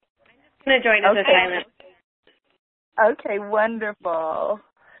going to join us this time. Okay, wonderful.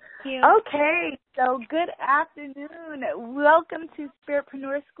 Thank you. Okay, so good afternoon. Welcome to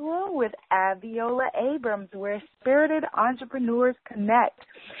Spiritpreneur School with Aviola Abrams, where spirited entrepreneurs connect.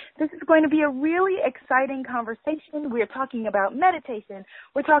 This is going to be a really exciting conversation. We are talking about meditation,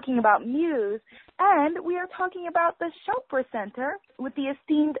 we're talking about Muse, and we are talking about the Chopra Center with the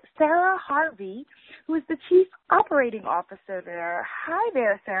esteemed Sarah Harvey, who is the Chief Operating Officer there. Hi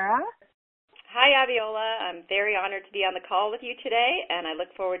there, Sarah. Hi, Aviola. I'm very honored to be on the call with you today, and I look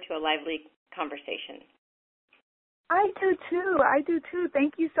forward to a lively conversation. I do too.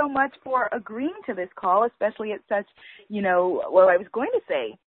 Thank you so much for agreeing to this call, especially at such, I was going to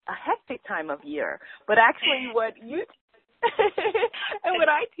say a hectic time of year, but actually what you and what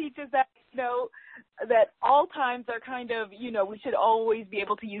I teach is that, that all times are kind of, we should always be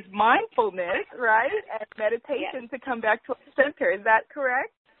able to use mindfulness, right, and meditation to come back to our center. Is that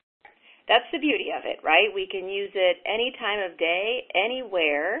correct? That's the beauty of it, right? We can use it any time of day,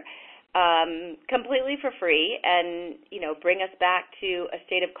 anywhere, completely for free, and, bring us back to a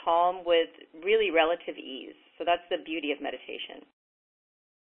state of calm with really relative ease. So that's the beauty of meditation.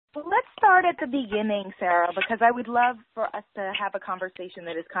 Well, let's start at the beginning, Sarah, because I would love for us to have a conversation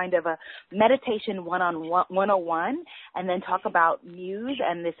that is kind of a meditation 101, and then talk about Muse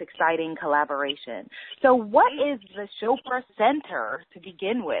and this exciting collaboration. So what is the Chopra Center to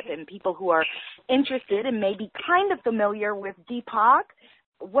begin with? And people who are interested and maybe kind of familiar with Deepak,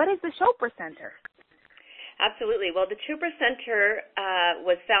 what is the Chopra Center? Absolutely. Well, the Chopra Center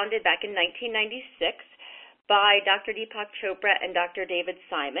was founded back in 1996 by Dr. Deepak Chopra and Dr. David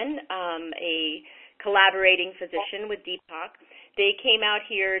Simon, a collaborating physician with Deepak. They came out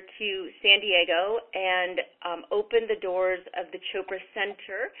here to San Diego and opened the doors of the Chopra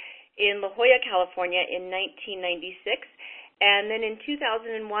Center in La Jolla, California in 1996. And then in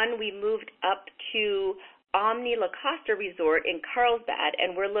 2001, we moved up to Omni La Costa Resort in Carlsbad,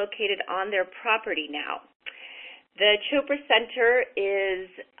 and we're located on their property now. The Chopra Center is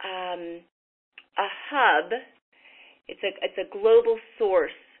a hub. It's a global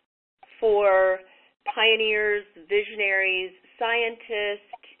source for pioneers, visionaries,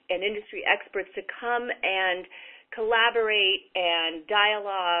 scientists, and industry experts to come and collaborate and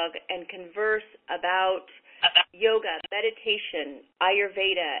dialogue and converse about yoga, meditation,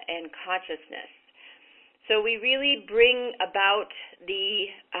 Ayurveda, and consciousness. So we really bring about the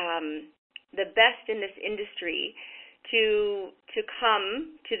best in this industry to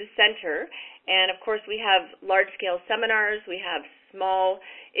come to the center. And, of course, we have large-scale seminars. We have small,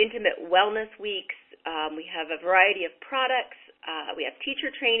 intimate wellness weeks. We have a variety of products. We have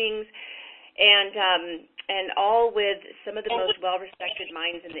teacher trainings, and all with some of the most well-respected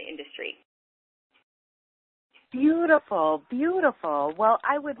minds in the industry. Beautiful, beautiful. Well,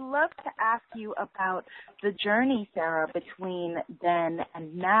 I would love to ask you about the journey, Sarah, between then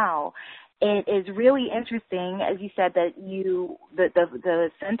and now. It is really interesting, as you said, that the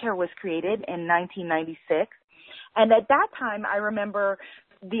center was created in 1996. And at that time, I remember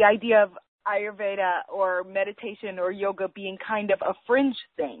the idea of Ayurveda or meditation or yoga being kind of a fringe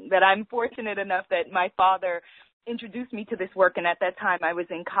thing, that I'm fortunate enough that my father introduced me to this work, and at that time I was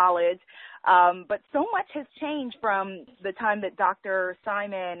in college. But so much has changed from the time that Dr.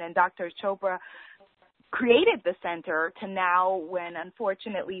 Simon and Dr. Chopra created the center to now, when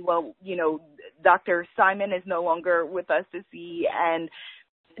unfortunately, Dr. Simon is no longer with us to see. And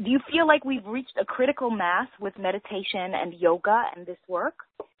do you feel like we've reached a critical mass with meditation and yoga and this work?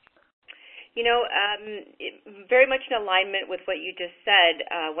 Very much in alignment with what you just said.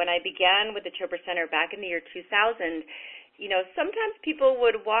 When I began with the Chopra Center back in the year 2000, sometimes people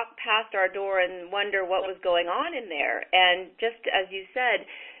would walk past our door and wonder what was going on in there. And just as you said,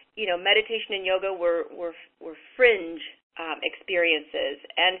 meditation and yoga were fringe experiences.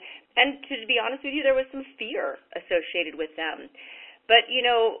 And to be honest with you, there was some fear associated with them. But,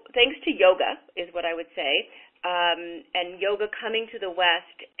 thanks to yoga is what I would say, and yoga coming to the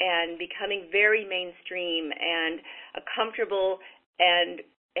West and becoming very mainstream and a comfortable and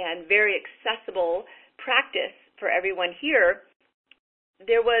very accessible practice for everyone here,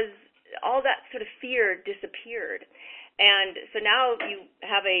 there was all that sort of fear disappeared. And so now you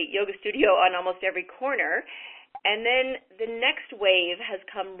have a yoga studio on almost every corner. And then the next wave has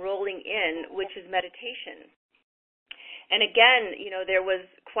come rolling in, which is meditation. And again, there was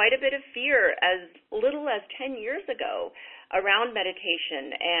quite a bit of fear as little as 10 years ago around meditation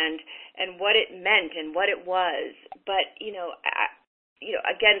and what it meant and what it was. But,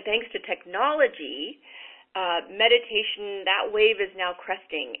 again, thanks to technology, meditation, that wave is now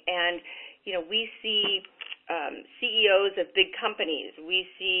cresting. And, we see CEOs of big companies. We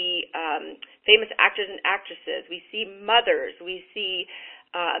see famous actors and actresses. We see mothers. We see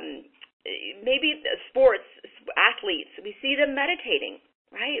maybe sports athletes. We see them meditating,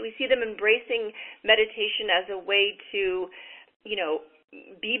 right? We see them embracing meditation as a way to,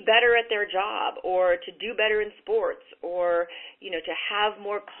 be better at their job, or to do better in sports, or, to have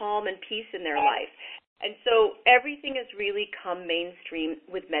more calm and peace in their life. And so everything has really come mainstream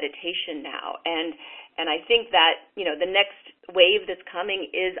with meditation now. And I think that, the next wave that's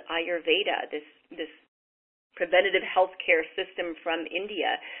coming is Ayurveda, this preventative healthcare system from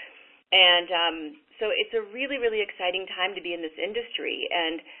India. And so it's a really, really exciting time to be in this industry.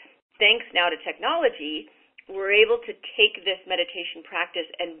 And thanks now to technology, we're able to take this meditation practice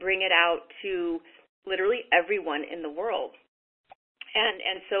and bring it out to literally everyone in the world.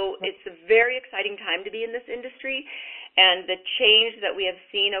 And so it's a very exciting time to be in this industry. And the change that we have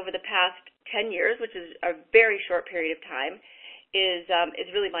seen over the past 10 years, which is a very short period of time, is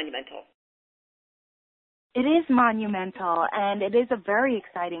really monumental. It is monumental, and it is a very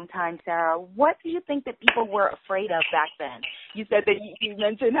exciting time, Sarah. What do you think that people were afraid of back then? You said that you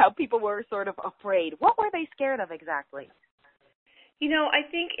mentioned how people were sort of afraid. What were they scared of exactly? I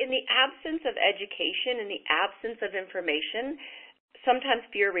think in the absence of education, in the absence of information, sometimes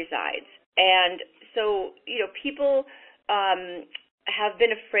fear resides. And so, people have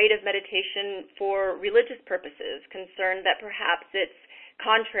been afraid of meditation for religious purposes, concerned that perhaps it's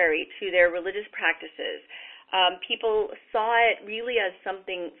contrary to their religious practices. People saw it really as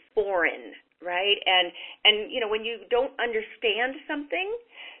something foreign, right? And when you don't understand something,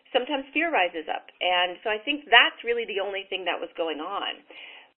 sometimes fear rises up. And so I think that's really the only thing that was going on.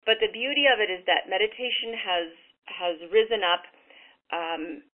 But the beauty of it is that meditation has risen up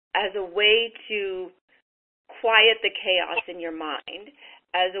as a way to quiet the chaos in your mind,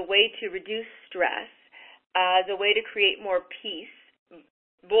 as a way to reduce stress, as a way to create more peace,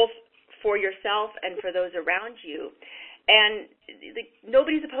 both for yourself and for those around you. And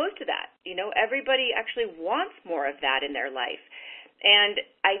nobody's opposed to that. Everybody actually wants more of that in their life. And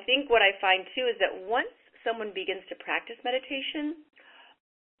I think what I find, too, is that once someone begins to practice meditation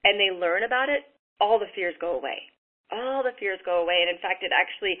and they learn about it, all the fears go away. All the fears go away. And, in fact, it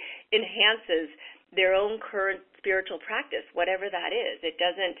actually enhances their own current spiritual practice, whatever that is. It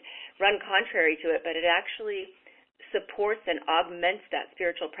doesn't run contrary to it, but it actually supports and augments that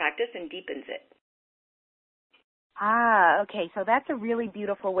spiritual practice and deepens it. Okay. So that's a really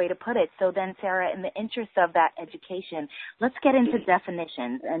beautiful way to put it. So then, Sarah, in the interest of that education, let's get into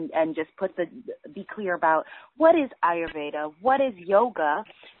definitions and just be clear about what is Ayurveda, what is yoga,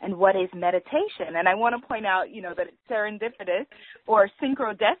 and what is meditation. And I want to point out, that it's serendipitous or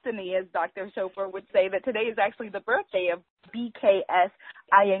synchrodestiny, as Dr. Chopra would say, that today is actually the birthday of BKS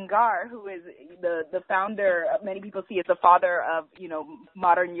Iyengar, who is the founder, many people see as the father of,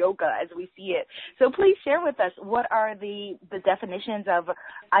 modern yoga as we see it. So please share with us, what are the definitions of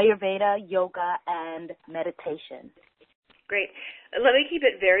Ayurveda, yoga, and meditation? Great. Let me keep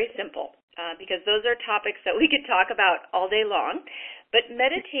it very simple because those are topics that we could talk about all day long. But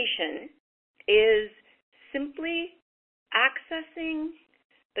meditation is simply accessing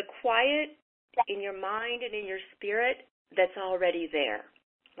the quiet in your mind and in your spirit that's already there,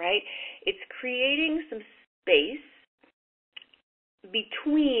 right? It's creating some space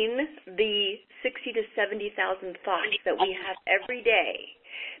between the 60 to 70,000 thoughts that we have every day,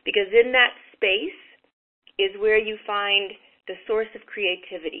 because in that space is where you find the source of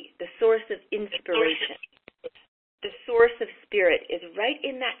creativity, the source of inspiration. The source of spirit is right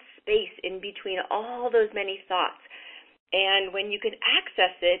in that space in between all those many thoughts. And when you can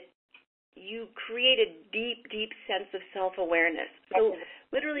access it, you create a deep, deep sense of self-awareness. So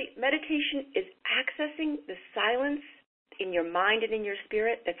literally, meditation is accessing the silence in your mind and in your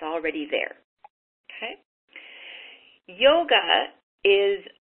spirit that's already there. Okay? Yoga is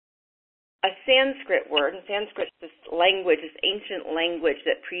a Sanskrit word, and Sanskrit is this language, this ancient language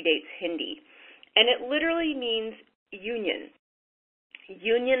that predates Hindi. And it literally means union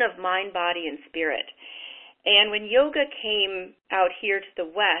of mind, body, and spirit. And when yoga came out here to the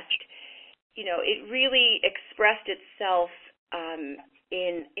West, it really expressed itself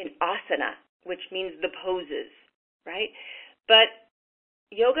in asana, which means the poses, right? But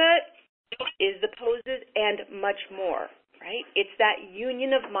yoga is the poses and much more, right? It's that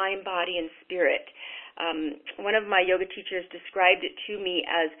union of mind, body, and spirit. One of my yoga teachers described it to me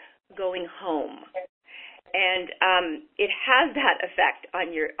as going home. And it has that effect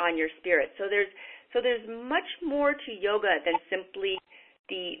on your spirit. So there's much more to yoga than simply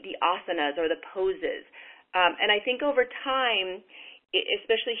the asanas or the poses. And I think over time,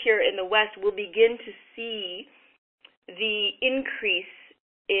 especially here in the West, will begin to see the increase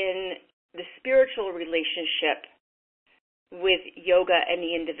in the spiritual relationship with yoga and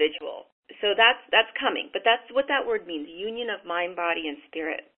the individual. So that's coming, but that's what that word means, union of mind, body, and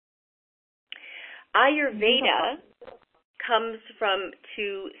spirit. Ayurveda comes from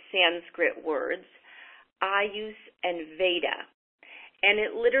two Sanskrit words, Ayus and Veda, and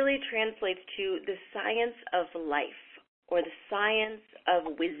it literally translates to the science of life or the science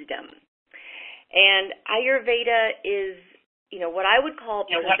of wisdom. And Ayurveda is, what I would call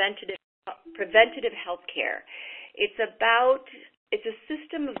preventative health care. It's a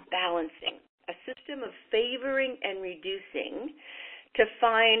system of balancing, a system of favoring and reducing to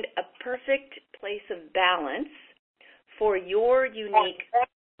find a perfect place of balance for your unique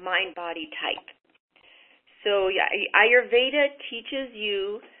mind-body type. So Ayurveda teaches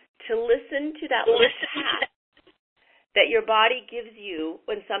you to listen to that little tap that your body gives you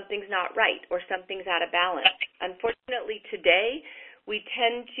when something's not right or something's out of balance. Unfortunately, today, we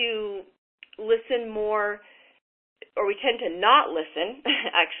tend to listen more, or we tend to not listen,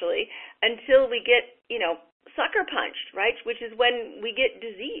 actually, until we get, sucker punched, right, which is when we get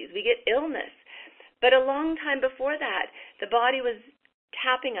disease, we get illness. But a long time before that, the body was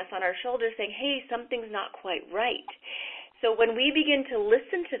tapping us on our shoulders saying, hey, something's not quite right. So when we begin to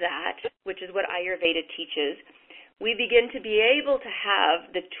listen to that, which is what Ayurveda teaches, we begin to be able to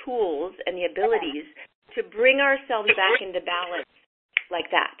have the tools and the abilities to bring ourselves back into balance like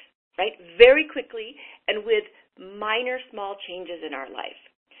that, right? Very quickly and with minor small changes in our life.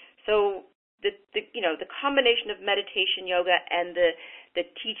 So the combination of meditation, yoga, and the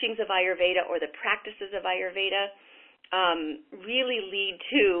teachings of Ayurveda or the practices of Ayurveda really lead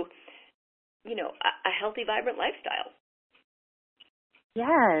to, a healthy, vibrant lifestyle.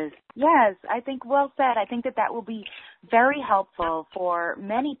 Yes. I think well said. I think that will be very helpful for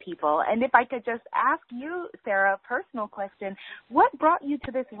many people. And if I could just ask you, Sarah, a personal question, what brought you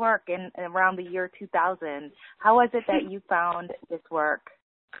to this work in around the year 2000? How was it that you found this work?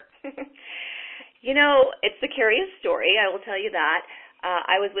 It's the curious story, I will tell you that.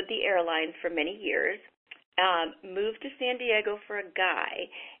 I was with the airlines for many years, moved to San Diego for a guy,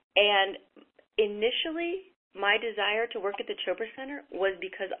 and initially my desire to work at the Chopra Center was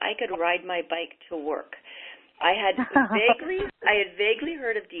because I could ride my bike to work. I had vaguely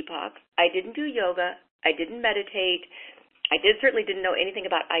heard of Deepak. I didn't do yoga. I didn't meditate. I certainly didn't know anything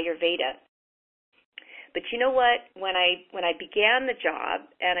about Ayurveda. But you know what? When I began the job,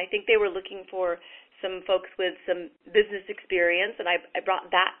 and I think they were looking for some folks with some business experience, and I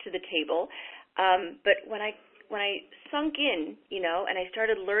brought that to the table. But when I sunk in, and I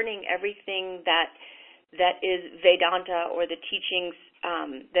started learning everything that is Vedanta or the teachings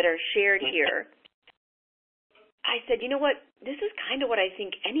that are shared here, I said, you know what? This is kind of what I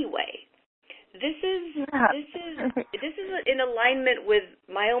think anyway. This is in alignment with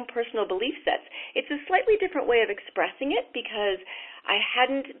my own personal belief sets. It's a slightly different way of expressing it because I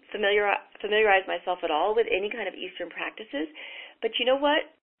hadn't familiarized myself at all with any kind of Eastern practices. But you know what?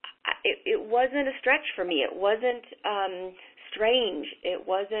 It wasn't a stretch for me. It wasn't strange. It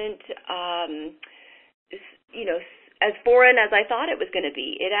wasn't as foreign as I thought it was going to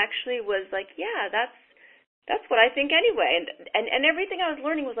be. It actually was like, yeah, that's what I think anyway. And everything I was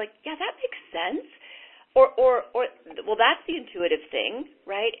learning was like, yeah, that makes sense. Or well, that's the intuitive thing,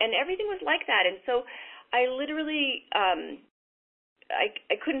 right? And everything was like that. And so I literally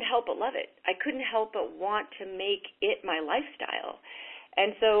I couldn't help but love it. I couldn't help but want to make it my lifestyle.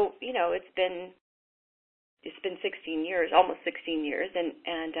 And so, it's been 16 years, almost 16 years, and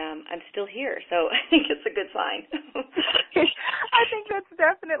I'm still here. So I think it's a good sign. I think that's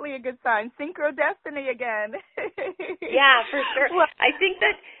definitely a good sign. Synchrodestiny again. Yeah, for sure. Well, I think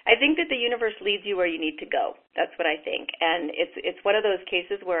that the universe leads you where you need to go. That's what I think. And it's one of those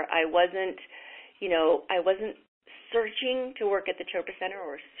cases where I wasn't searching to work at the Chopra Center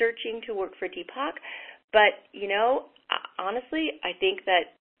or searching to work for Deepak, but honestly, I think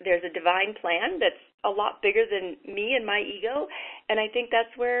that there's a divine plan that's a lot bigger than me and my ego, and I think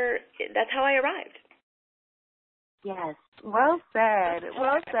that's how I arrived. Yes, well said.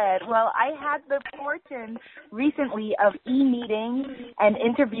 Well, I had the fortune recently of e-meeting and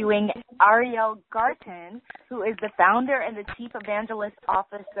interviewing Ariel Garten, who is the founder and the chief evangelist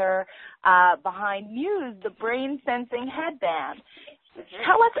officer behind Muse, the brain-sensing headband.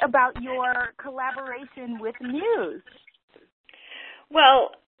 Tell us about your collaboration with Muse.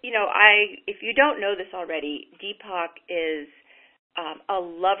 Well, if you don't know this already, Deepak is a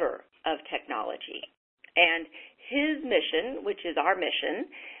lover of technology. And his mission, which is our mission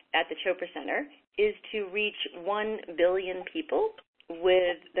at the Chopra Center, is to reach 1 billion people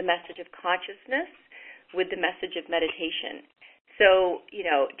with the message of consciousness, with the message of meditation. So,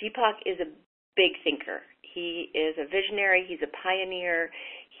 Deepak is a big thinker. He is a visionary. He's a pioneer.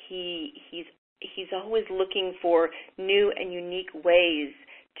 He's always looking for new and unique ways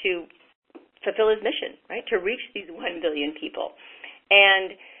to fulfill his mission, right? To reach these 1 billion people.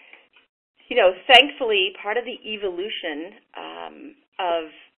 And, thankfully, part of the evolution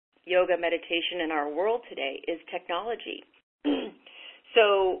of yoga meditation in our world today is technology.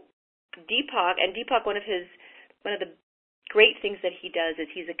 So Deepak, one of the great things that he does is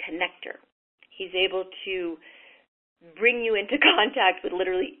he's a connector. He's able to bring you into contact with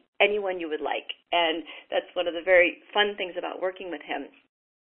literally anyone you would like. And that's one of the very fun things about working with him.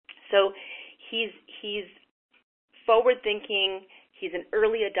 So he's forward-thinking. He's an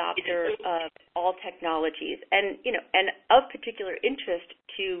early adopter of all technologies. And of particular interest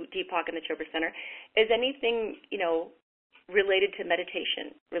to Deepak and the Chopra Center is anything, related to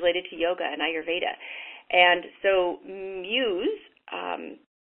meditation, related to yoga and Ayurveda. And so Muse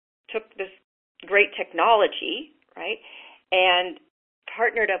took this great technology, right, and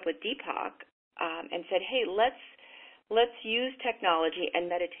partnered up with Deepak and said, hey, let's use technology and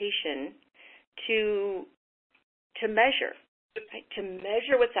meditation to measure, right, to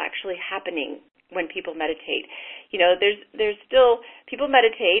measure what's actually happening when people meditate. There's still people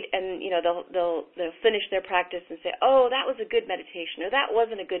meditate and they'll finish their practice and say, oh, that was a good meditation, or that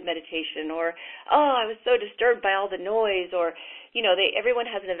wasn't a good meditation, or oh, I was so disturbed by all the noise, or everyone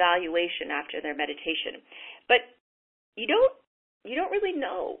has an evaluation after their meditation, but you don't really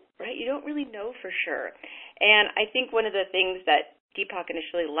know, right? You don't really know for sure. And I think one of the things that Deepak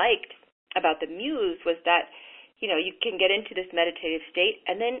initially liked about the Muse was that you can get into this meditative state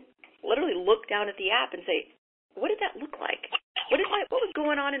and then literally look down at the app and say, what did that look like? What was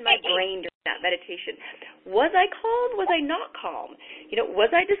going on in my brain during that meditation? Was I calm? Was I not calm? Was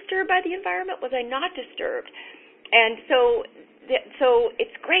I disturbed by the environment? Was I not disturbed? And so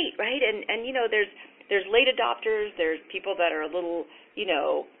it's great, right? And there's late adopters. There's people that are a little,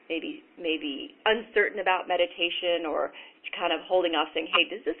 maybe uncertain about meditation or kind of holding off, saying, hey,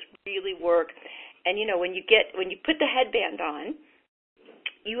 does this really work? And when you put the headband on,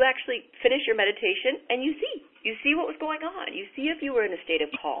 you actually finish your meditation and you see what was going on. You see if you were in a state of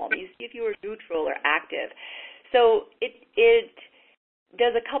calm. You see if you were neutral or active. So it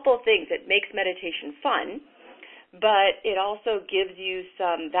does a couple of things. It makes meditation fun, but it also gives you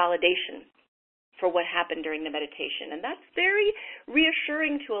some validation for what happened during the meditation. And that's very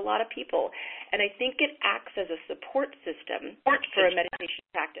reassuring to a lot of people. And I think it acts as a support system for a meditation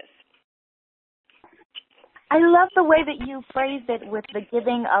practice. I love the way that you phrased it with the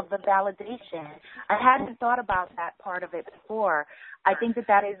giving of the validation. I hadn't thought about that part of it before. I think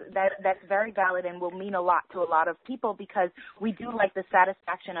that's very valid and will mean a lot to a lot of people because we do like the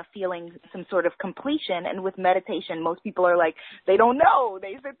satisfaction of feeling some sort of completion. And with meditation, most people are like, they don't know.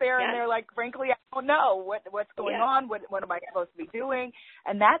 They sit there and they're like, frankly, I don't know what's going on. What am I supposed to be doing?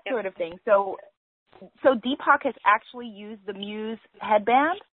 And that sort of thing. So Deepak has actually used the Muse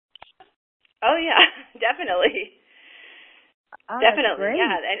headband? Oh yeah, definitely. Oh, definitely,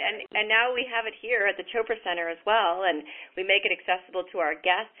 yeah. And now we have it here at the Chopra Center as well, and we make it accessible to our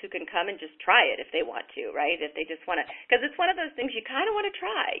guests who can come and just try it if they want to, right? If they just want to, because it's one of those things you kind of want to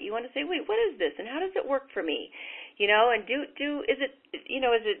try. You want to say, wait, what is this, and how does it work for me? And is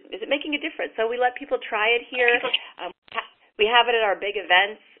it making a difference? So we let people try it here. We have it at our big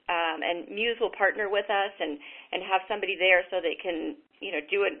events, and Muse will partner with us and have somebody there so they can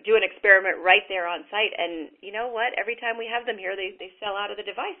do an experiment right there on site. And you know what? Every time we have them here, they sell out of the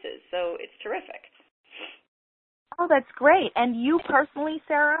devices. So it's terrific. Oh, that's great. And you personally,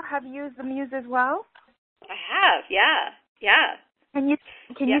 Sarah, have used the Muse as well? I have, yeah. Can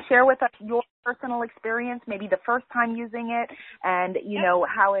you share with us your personal experience, maybe the first time using it, and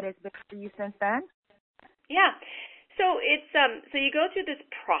how it has been for you since then? Yeah. So it's so you go through this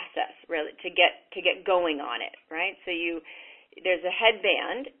process really to get going on it, right? So there's a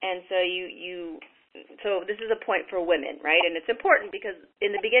headband, and so this is a point for women, right? And it's important because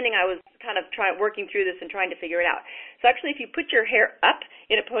in the beginning I was kind of working through this and trying to figure it out. So actually, if you put your hair up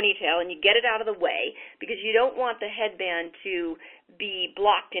in a ponytail and you get it out of the way, because you don't want the headband to be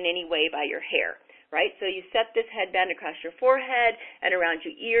blocked in any way by your hair, right? So you set this headband across your forehead and around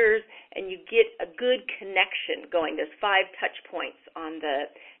your ears, and you get a good connection going. There's 5 touch points on the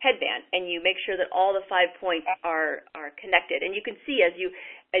headband, and you make sure that all the 5 points are connected. And you can see as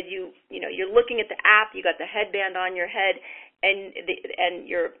you're looking at the app, you got the headband on your head, and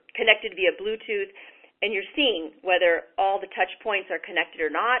you're connected via Bluetooth, and you're seeing whether all the touch points are connected or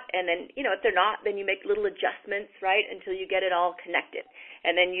not. And then, if they're not, then you make little adjustments, right, until you get it all connected.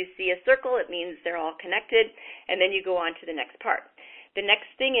 And then you see a circle, it means they're all connected, and then you go on to the next part. The next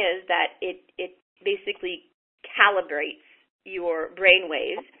thing is that it basically calibrates your brain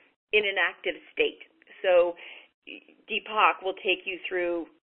waves in an active state. So Deepak will take you through,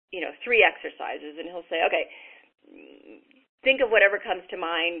 3 exercises, and he'll say, okay, think of whatever comes to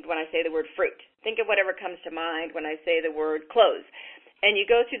mind when I say the word fruit. Think of whatever comes to mind when I say the word clothes. And you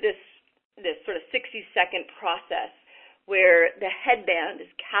go through this sort of 60-second process where the headband is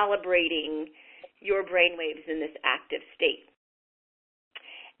calibrating your brain waves in this active state.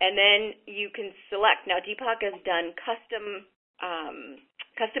 And then you can select. Now, Deepak has done custom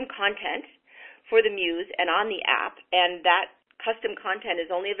content for the Muse and on the app, and that custom content is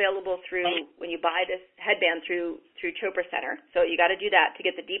only available through when you buy this headband through Chopra Center. So you got to do that to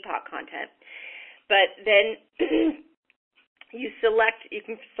get the Deepak content. But then you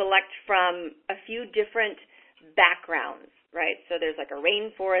can select from a few different backgrounds, right? So there's like a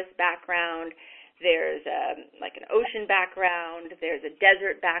rainforest background, there's like an ocean background, there's a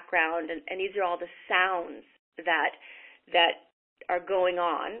desert background, and these are all the sounds that are going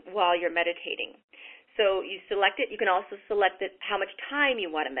on while you're meditating. So you select it. You can also select how much time you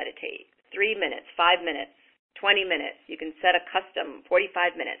want to meditate, 3 minutes, 5 minutes, 20 minutes. You can set a custom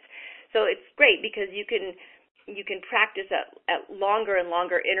 45 minutes. So it's great because you can practice at longer and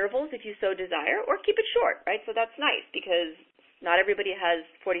longer intervals if you so desire, or keep it short, right? So that's nice because not everybody has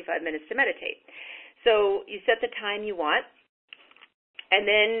 45 minutes to meditate. So you set the time you want, and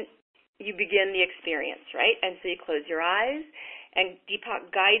then you begin the experience, right? And so you close your eyes, and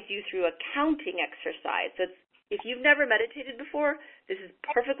Deepak guides you through a counting exercise. So if you've never meditated before, this is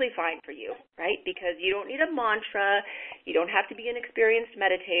perfectly fine for you, right? Because you don't need a mantra. You don't have to be an experienced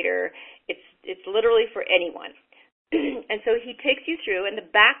meditator. It's literally for anyone. And so he takes you through, and the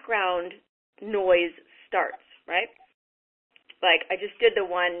background noise starts, right? Like I just did the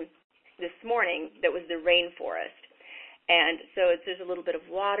one this morning that was the rainforest. And so there's a little bit of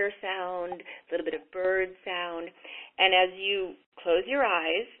water sound, a little bit of bird sound. And as you close your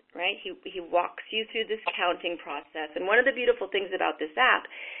eyes, right, he walks you through this counting process. And one of the beautiful things about this app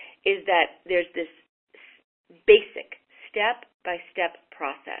is that there's this basic step-by-step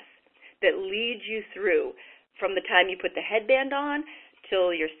process that leads you through from the time you put the headband on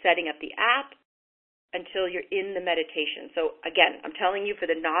till you're setting up the app until you're in the meditation. So again, I'm telling you,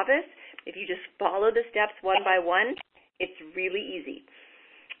 for the novice, if you just follow the steps one by one, it's really easy.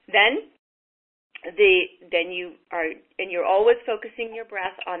 Then you're always focusing your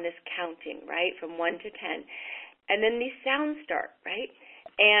breath on this counting, right, from 1 to 10. And then these sounds start, right?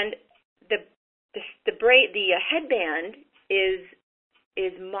 And the headband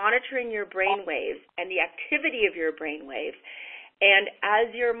is monitoring your brain waves and the activity of your brain waves. And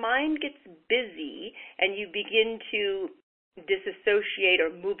as your mind gets busy and you begin to disassociate or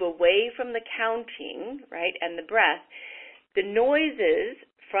move away from the counting, right, and the breath, the noises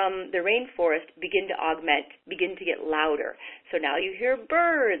from the rainforest begin to augment, begin to get louder. So now you hear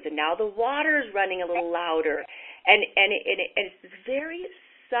birds, and now the water's running a little louder, and it's this very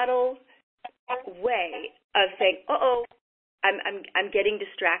subtle way of saying, "Uh-oh, I'm getting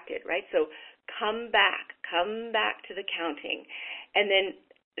distracted," right? So come back to the counting, and then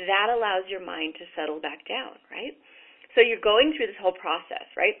that allows your mind to settle back down, right? So you're going through this whole process,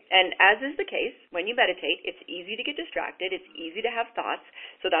 right? And as is the case, when you meditate, it's easy to get distracted. It's easy to have thoughts.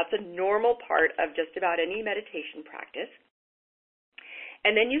 So that's a normal part of just about any meditation practice.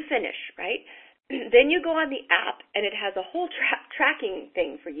 And then you finish, right? Then you go on the app, and it has a whole tracking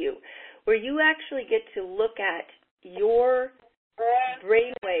thing for you where you actually get to look at your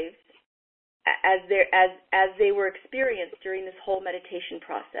brain waves as they were experienced during this whole meditation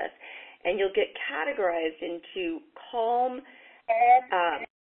process. And you'll get categorized into calm,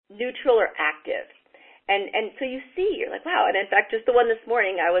 neutral, or active. And so you see, you're like, wow. And in fact, just the one this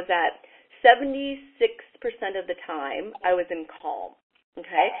morning, I was at 76% of the time, I was in calm,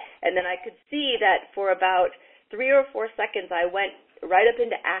 okay? And then I could see that for about 3 or 4 seconds, I went right up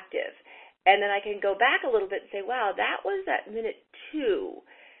into active. And then I can go back a little bit and say, wow, that was at minute 2.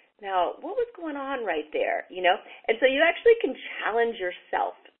 Now, what was going on right there, And so you actually can challenge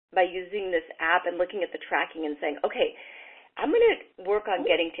yourself by using this app and looking at the tracking and saying, okay, I'm going to work on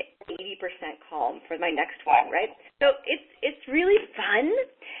getting to 80% calm for my next one, right? So it's really fun,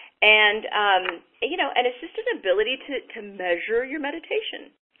 and and it's just an ability to measure your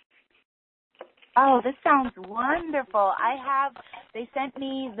meditation. Oh, this sounds wonderful. They sent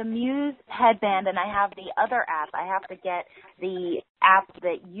me the Muse headband, and I have the other app. I have to get the app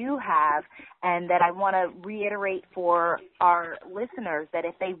that you have, and that I want to reiterate for our listeners that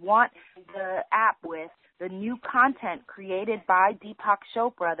if they want the app with the new content created by Deepak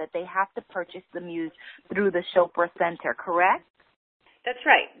Chopra, that they have to purchase the Muse through the Chopra Center, correct? That's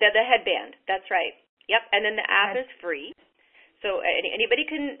right. The headband. That's right. Yep. And then the app is free. So anybody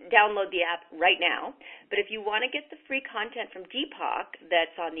can download the app right now. But if you want to get the free content from Deepak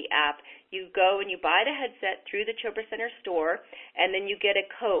that's on the app, you go and you buy the headset through the Chopra Center store, and then you get a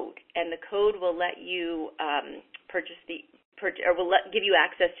code. And the code will let you give you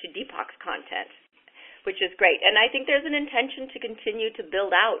access to Deepak's content, which is great. And I think there's an intention to continue to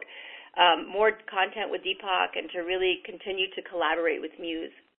build out more content with Deepak and to really continue to collaborate with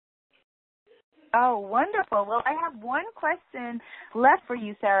Muse. Oh, wonderful. Well, I have one question left for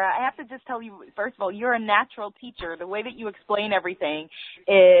you, Sarah. I have to just tell you, first of all, you're a natural teacher. The way that you explain everything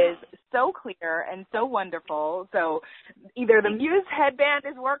is so clear and so wonderful. So either the Muse headband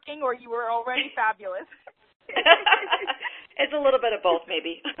is working or you were already fabulous. It's a little bit of both,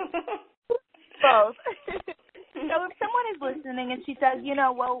 maybe. Both. So if someone is listening and she says,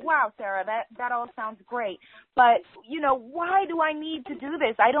 well, wow, Sarah, that all sounds great, but, why do I need to do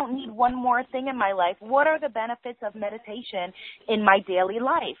this? I don't need one more thing in my life. What are the benefits of meditation in my daily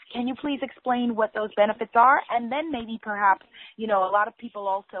life? Can you please explain what those benefits are? And then maybe perhaps, a lot of people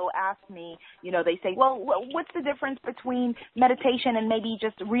also ask me, they say, well, what's the difference between meditation and maybe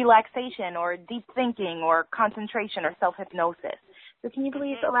just relaxation or deep thinking or concentration or self-hypnosis? So can you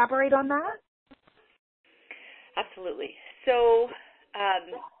please elaborate on that? Absolutely. So,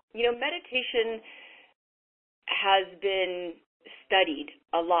 meditation has been studied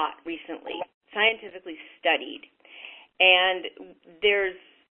a lot recently, scientifically studied, and there's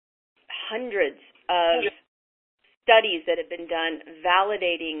hundreds of studies that have been done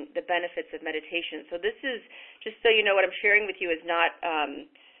validating the benefits of meditation. So this is, just so you know, what I'm sharing with you is not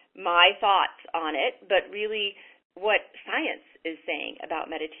my thoughts on it, but really what science is saying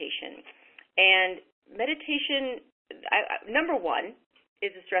about meditation. And meditation, number one,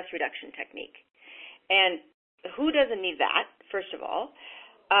 is a stress reduction technique. And who doesn't need that, first of all?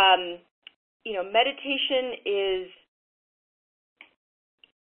 Meditation is,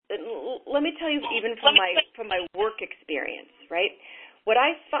 let me tell you, even from my work experience, right? What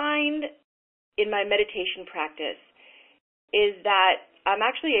I find in my meditation practice is that I'm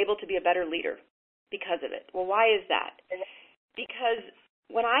actually able to be a better leader because of it. Well, why is that? Because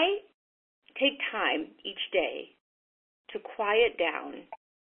when I take time each day to quiet down,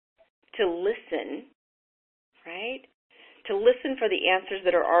 to listen, right? To listen for the answers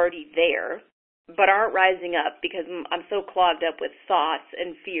that are already there, but aren't rising up because I'm so clogged up with thoughts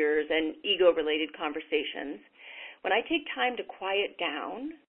and fears and ego-related conversations. When I take time to quiet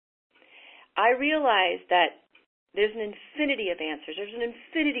down, I realize that there's an infinity of answers. There's an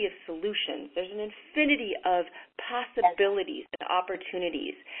infinity of solutions. There's an infinity of possibilities and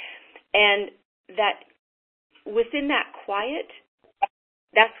opportunities. And that within that quiet,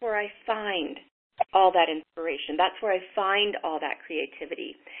 that's where I find all that inspiration. That's where I find all that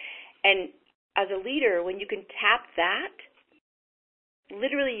creativity. And as a leader, when you can tap that,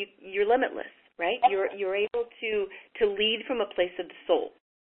 literally you're limitless, right? You're able to lead from a place of the soul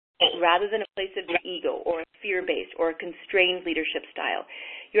rather than a place of the ego or a fear-based or a constrained leadership style.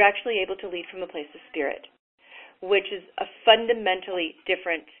 You're actually able to lead from a place of spirit, which is a fundamentally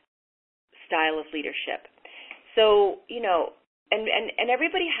different style of leadership. So, and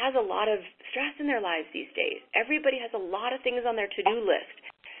everybody has a lot of stress in their lives these days. Everybody has a lot of things on their to-do list,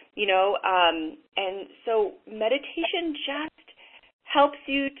 and so meditation just helps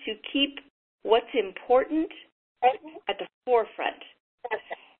you to keep what's important at the forefront.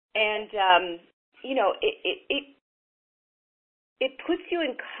 And, it puts you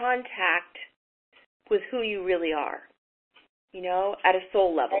in contact with who you really are, at a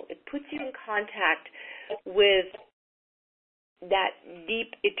soul level. It puts you in contact with that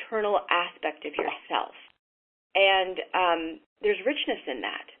deep, eternal aspect of yourself. And there's richness in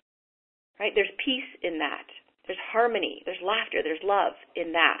that, right? There's peace in that. There's harmony. There's laughter. There's love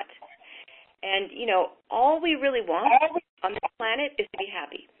in that. And, all we really want on this planet is to be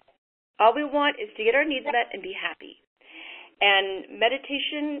happy. All we want is to get our needs met and be happy. And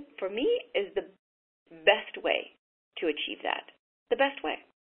meditation, for me, is the best way to achieve that. The best way.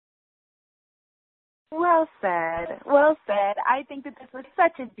 Well said. Well said. I think that this was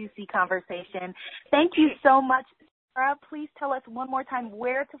such a juicy conversation. Thank you so much, Sarah. Please tell us one more time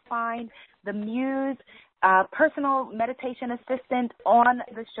where to find the Muse personal meditation assistant on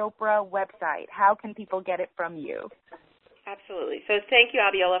the Chopra website. How can people get it from you? Absolutely. So thank you,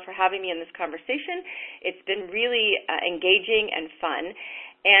 Abiola, for having me in this conversation. It's been really engaging and fun.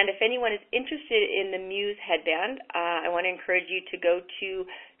 And if anyone is interested in the Muse headband, I want to encourage you to go to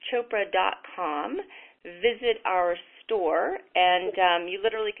Chopra.com, visit our store, and you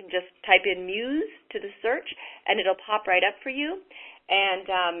literally can just type in Muse to the search, and it'll pop right up for you.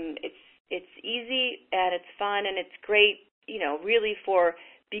 And it's easy, and it's fun, and it's great, really for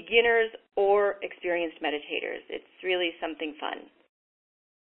beginners or experienced meditators. It's really something fun.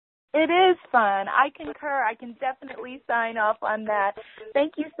 It is fun. I concur. I can definitely sign off on that.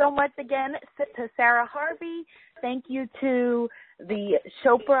 Thank you so much again to Sarah Harvey. Thank you to the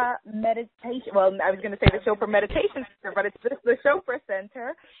Chopra Meditation, well, I was going to say the Chopra Meditation Center, but it's just the Chopra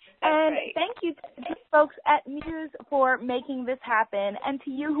Center. And thank you to the folks at Muse for making this happen. And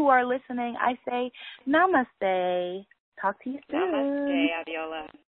to you who are listening, I say namaste. Talk to you soon. Namaste, Abiola.